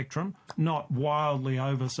autism spectrum, not wildly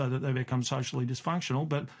over so that they become socially dysfunctional,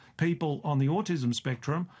 but people on the autism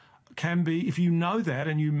spectrum can be, if you know that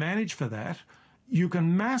and you manage for that, you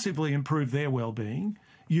can massively improve their well-being.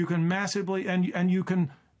 You can massively, and you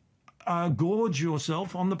can gorge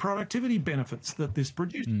yourself on the productivity benefits that this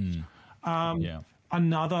produces.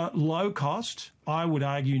 Another low cost, I would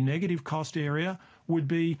argue negative cost area would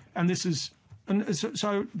be, and this is, and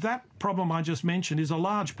so that problem I just mentioned is a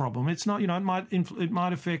large problem. It's not, it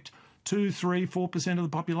might affect 2, 3, 4% of the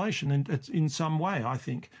population in some way, I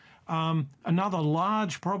think. Another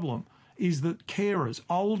large problem is that carers,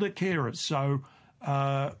 older carers, so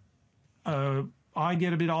I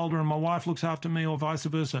get a bit older and my wife looks after me, or vice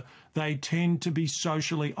versa, they tend to be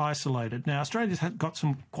socially isolated. Now, Australia's got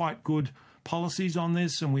some quite good policies on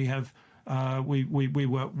this, and we have we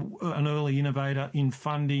were an early innovator in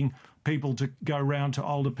funding people to go round to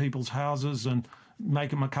older people's houses and make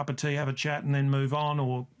them a cup of tea, have a chat, and then move on,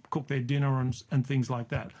 or cook their dinner and things like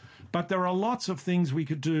that. But there are lots of things we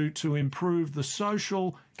could do to improve the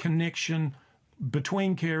social connection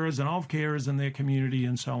between carers and of carers and their community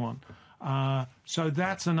and so on. So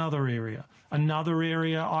that's another area. Another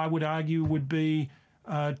area I would argue would be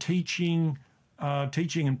teaching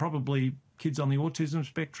and probably kids on the autism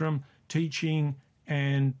spectrum, teaching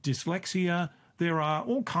and dyslexia. There are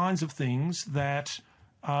all kinds of things that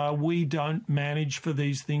we don't manage for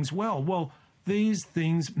these things well. Well, these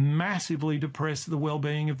things massively depress the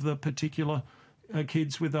well-being of the particular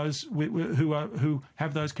kids with those who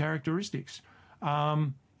have those characteristics.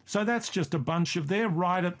 So that's just a bunch of, they're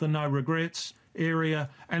right at the no regrets area.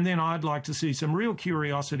 And then I'd like to see some real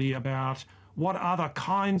curiosity about what other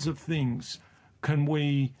kinds of things can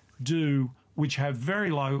we do which have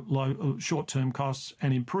very low short-term costs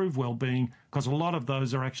and improve well-being, because a lot of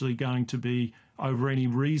those are actually going to be, over any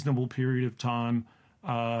reasonable period of time,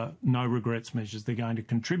 no regrets measures. They're going to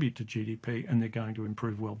contribute to GDP and they're going to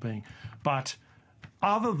improve well-being. But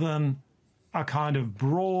other than a kind of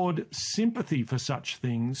broad sympathy for such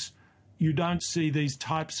things, you don't see this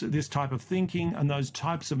type of thinking and those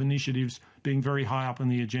types of initiatives being very high up on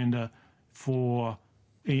the agenda for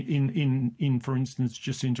instance,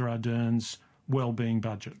 Jacinda Ardern's wellbeing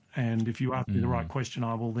budget. And if you ask me the right question,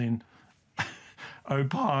 I will then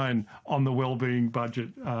opine on the wellbeing budget.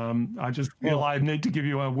 I just feel I need to give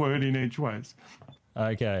you a word in each ways.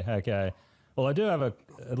 Okay. Well, I do have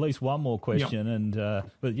at least one more question, and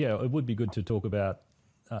but yeah, it would be good to talk about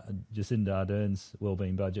Jacinda Ardern's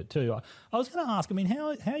wellbeing budget too. I was going to ask, I mean, how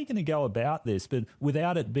are you going to go about this, but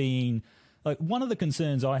without it being like, one of the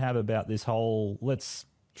concerns I have about this whole, let's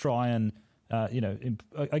try and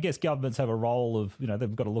I guess governments have a role of,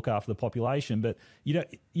 they've got to look after the population, but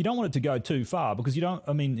you don't want it to go too far, because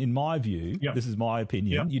in my view, this is my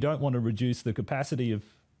opinion, you don't want to reduce the capacity of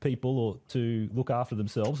people or to look after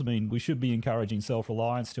themselves. I mean, we should be encouraging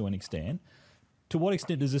self-reliance to an extent. To what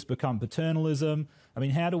extent does this become paternalism? I mean,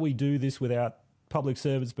 how do we do this without public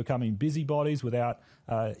servants becoming busybodies, without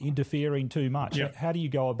interfering too much? How do you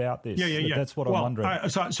go about this? That's what I'm wondering.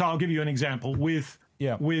 So I'll give you an example with.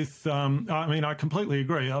 I completely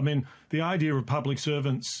agree. I mean, the idea of public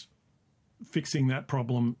servants fixing that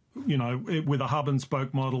problem, with a hub and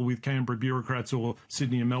spoke model with Canberra bureaucrats or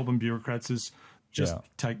Sydney and Melbourne bureaucrats is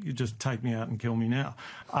take me out and kill me now.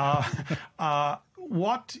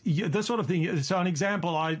 the sort of thing. So an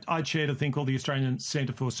example, I chaired a thing called the Australian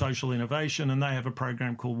Centre for Social Innovation, and they have a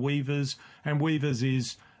program called Weavers, and Weavers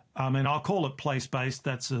is, and I'll call it place-based.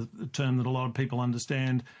 That's a term that a lot of people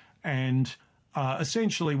understand, and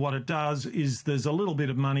essentially what it does is there's a little bit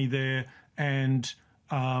of money there, and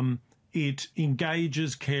it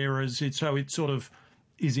engages carers. It sort of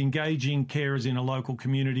is engaging carers in a local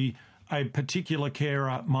community. A particular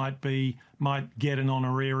carer might get an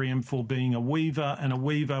honorarium for being a weaver, and a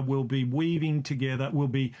weaver will be weaving together, will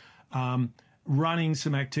be running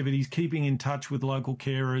some activities, keeping in touch with local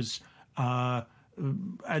carers,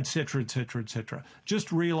 et cetera, et cetera, et cetera.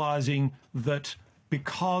 Just realising that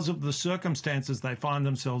because of the circumstances they find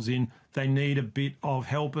themselves in, they need a bit of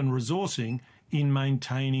help and resourcing in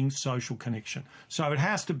maintaining social connection. So it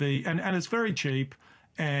has to be, and it's very cheap,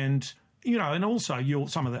 and and also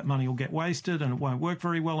some of that money will get wasted and it won't work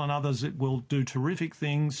very well, and others it will do terrific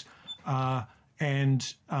things,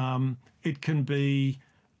 and it can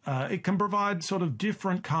provide sort of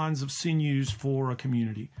different kinds of sinews for a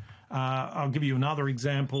community. I'll give you another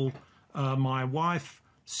example. My wife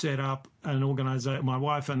set up an organisation. My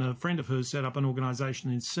wife and a friend of hers set up an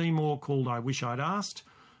organisation in Seymour called I Wish I'd Asked.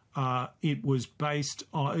 It was based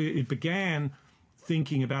on. It began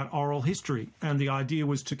thinking about oral history, and the idea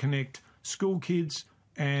was to connect school kids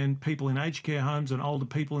and people in aged care homes and older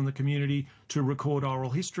people in the community to record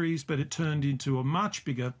oral histories, but it turned into a much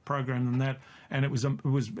bigger program than that, and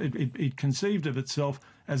it conceived of itself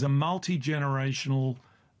as a multi-generational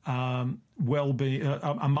well-being,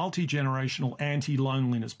 a multi-generational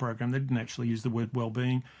anti-loneliness program. They didn't actually use the word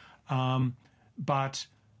well-being, and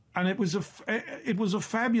it was a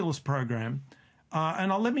fabulous program.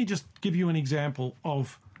 And let me just give you an example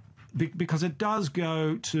of, because it does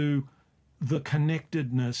go to the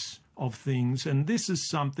connectedness of things, and this is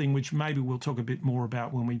something which maybe we'll talk a bit more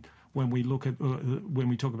about when we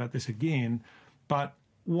talk about this again. But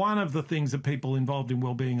one of the things that people involved in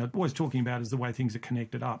wellbeing are always talking about is the way things are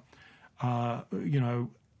connected up,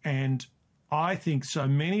 and I think so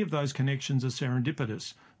many of those connections are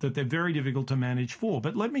serendipitous that they're very difficult to manage for.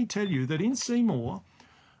 But let me tell you that in Seymour,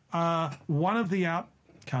 one of the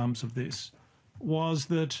outcomes of this was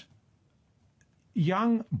that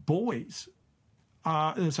young boys,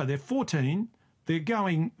 so they're 14,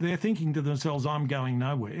 they're thinking to themselves, I'm going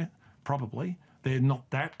nowhere, probably. They're not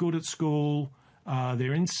that good at school.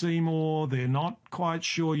 They're in Seymour. They're not quite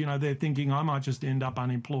sure, they're thinking, I might just end up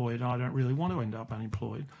unemployed. And I don't really want to end up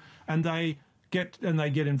unemployed. And they get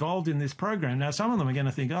involved in this program. Now, some of them are going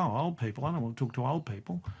to think, oh, old people, I don't want to talk to old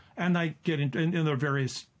people. And they get in, and there are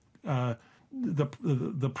various,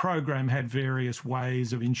 the program had various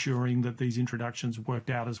ways of ensuring that these introductions worked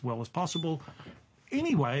out as well as possible.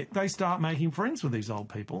 Anyway, they start making friends with these old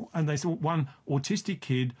people, and they saw one autistic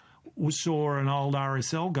kid saw an old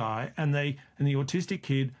RSL guy, and the autistic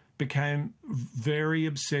kid became very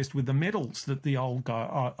obsessed with the medals that the old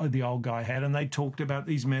guy had, and they talked about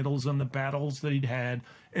these medals and the battles that he'd had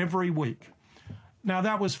every week. Now,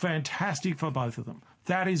 that was fantastic for both of them.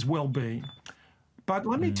 That is well-being. But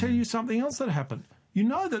let me tell you something else that happened. You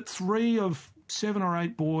know that 3 of 7 or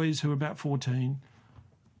 8 boys who were about 14,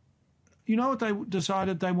 you know what they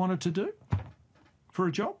decided they wanted to do for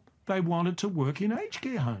a job? They wanted to work in aged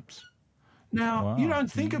care homes. Now, you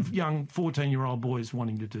don't think of young 14-year-old boys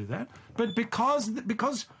wanting to do that, but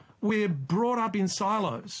because we're brought up in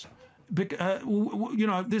silos,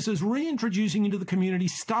 this is reintroducing into the community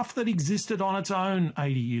stuff that existed on its own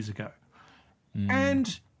 80 years ago.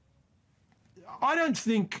 And I don't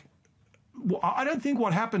think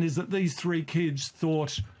what happened is that these 3 kids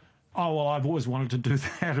thought, oh, well, I've always wanted to do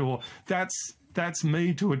that, or that's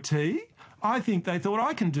me to a T. I think they thought,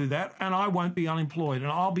 I can do that and I won't be unemployed and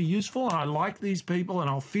I'll be useful and I like these people and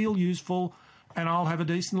I'll feel useful and I'll have a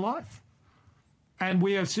decent life. And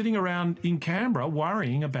we are sitting around in Canberra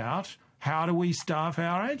worrying about how do we staff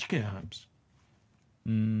our aged care homes.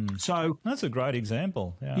 So that's a great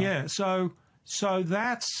example. Yeah. So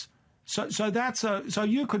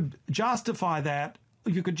you could justify that.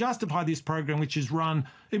 You could justify this program, which is run.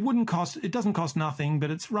 It doesn't cost nothing, but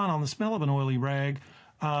it's run on the smell of an oily rag.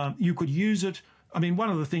 You could use it. I mean,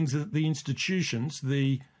 one of the things that the institutions,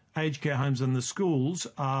 the aged care homes and the schools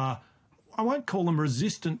are, I won't call them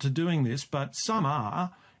resistant to doing this, but some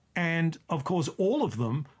are. And, of course, all of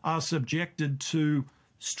them are subjected to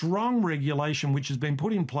strong regulation, which has been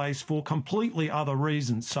put in place for completely other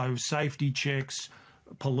reasons. So safety checks,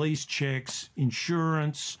 police checks,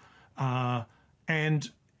 insurance.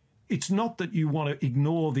 And it's not that you want to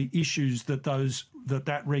ignore the issues that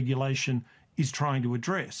that regulation is trying to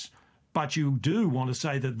address. but you do want to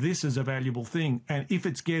say that this is a valuable thing. And if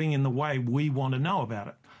it's getting in the way, we want to know about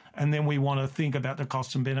it. And then we want to think about the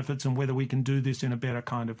costs and benefits and whether we can do this in a better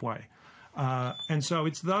kind of way. And so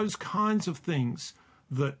it's those kinds of things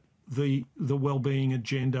that the wellbeing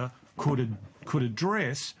agenda could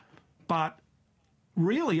address, but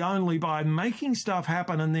really only by making stuff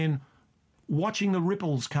happen and then watching the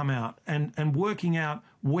ripples come out and working out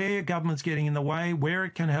where government's getting in the way, where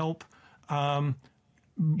it can help,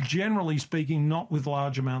 generally speaking, not with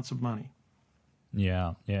large amounts of money.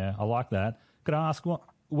 Yeah, I like that. Could I ask,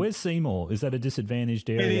 where's Seymour? Is that a disadvantaged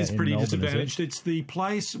area? It is pretty Melbourne, disadvantaged. It's the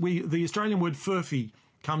place, the Australian word furphy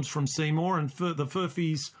comes from Seymour, and the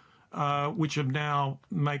furphies, which have now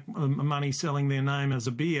make money selling their name as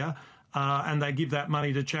a beer, and they give that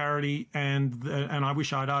money to charity, and I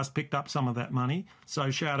wish I'd picked up some of that money.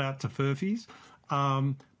 So shout out to furphies.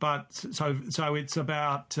 But so it's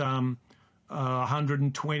about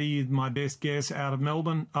 120, my best guess, out of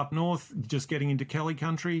Melbourne up north, just getting into Kelly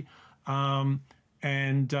country. So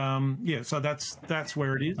that's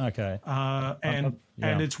where it is. Okay. And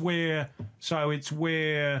it's where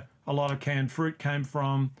a lot of canned fruit came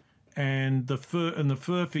from, and the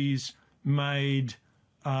furphies made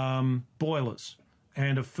boilers.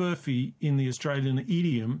 And a furphy in the Australian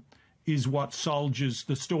idiom is what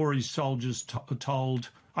the stories soldiers told.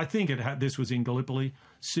 I think this was in Gallipoli,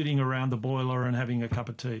 sitting around the boiler and having a cup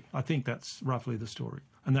of tea. I think that's roughly the story,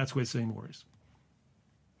 and that's where Seymour is.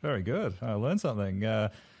 Very good. I learned something.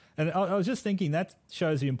 And I was just thinking that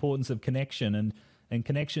shows the importance of connection, and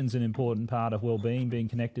connection's an important part of well-being, being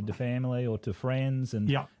connected to family or to friends, and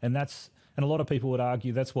a lot of people would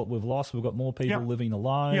argue that's what we've lost. We've got more people living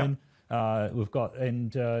alone. We've got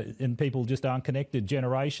and people just aren't connected.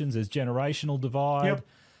 Generations, there's generational divide.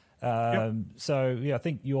 So I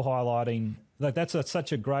think you're highlighting that's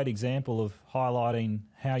such a great example of highlighting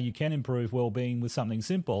how you can improve well-being with something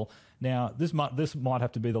simple. Now, this might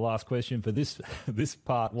have to be the last question for this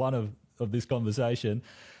part one of this conversation.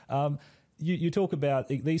 You talk about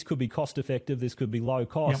these could be cost effective, this could be low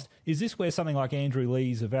cost. Is this where something like Andrew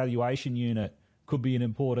Lee's evaluation unit could be an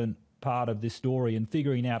important part of this story, and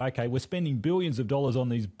figuring out, okay, we're spending billions of dollars on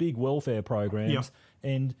these big welfare programs,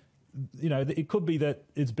 and it could be that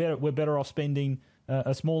we're better off spending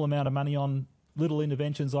a small amount of money on little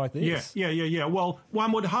interventions like this. Yeah. Well,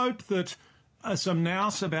 one would hope that some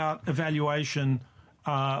nous about evaluation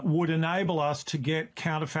would enable us to get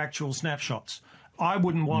counterfactual snapshots. I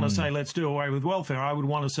wouldn't want to say, let's do away with welfare. I would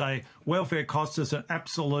want to say welfare costs us an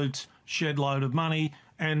absolute shed load of money,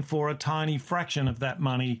 and for a tiny fraction of that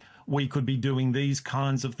money, we could be doing these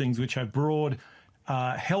kinds of things which have broad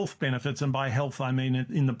health benefits, and by health I mean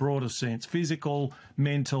it in the broadest sense: physical,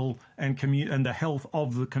 mental, and the health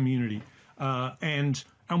of the community. And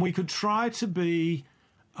we could try to be,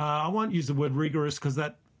 I won't use the word rigorous because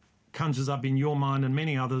that conjures up in your mind and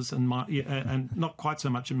many others, and and not quite so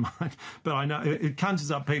much in mine, but I know it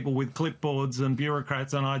conjures up people with clipboards and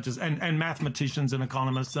bureaucrats, and and mathematicians and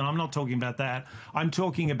economists, and I'm not talking about that. I'm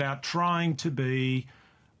talking about trying to be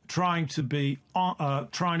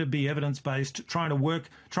evidence-based, trying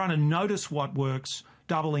to notice what works,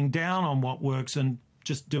 doubling down on what works, and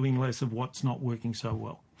just doing less of what's not working so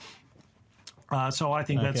well. So I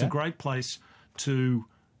think that's a great place to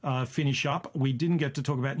finish up. We didn't get to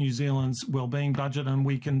talk about New Zealand's wellbeing budget, and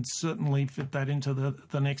we can certainly fit that into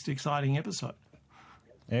the next exciting episode.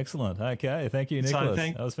 Excellent. Okay. Thank you, Nicholas.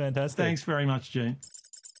 That was fantastic. Thanks very much, Gene.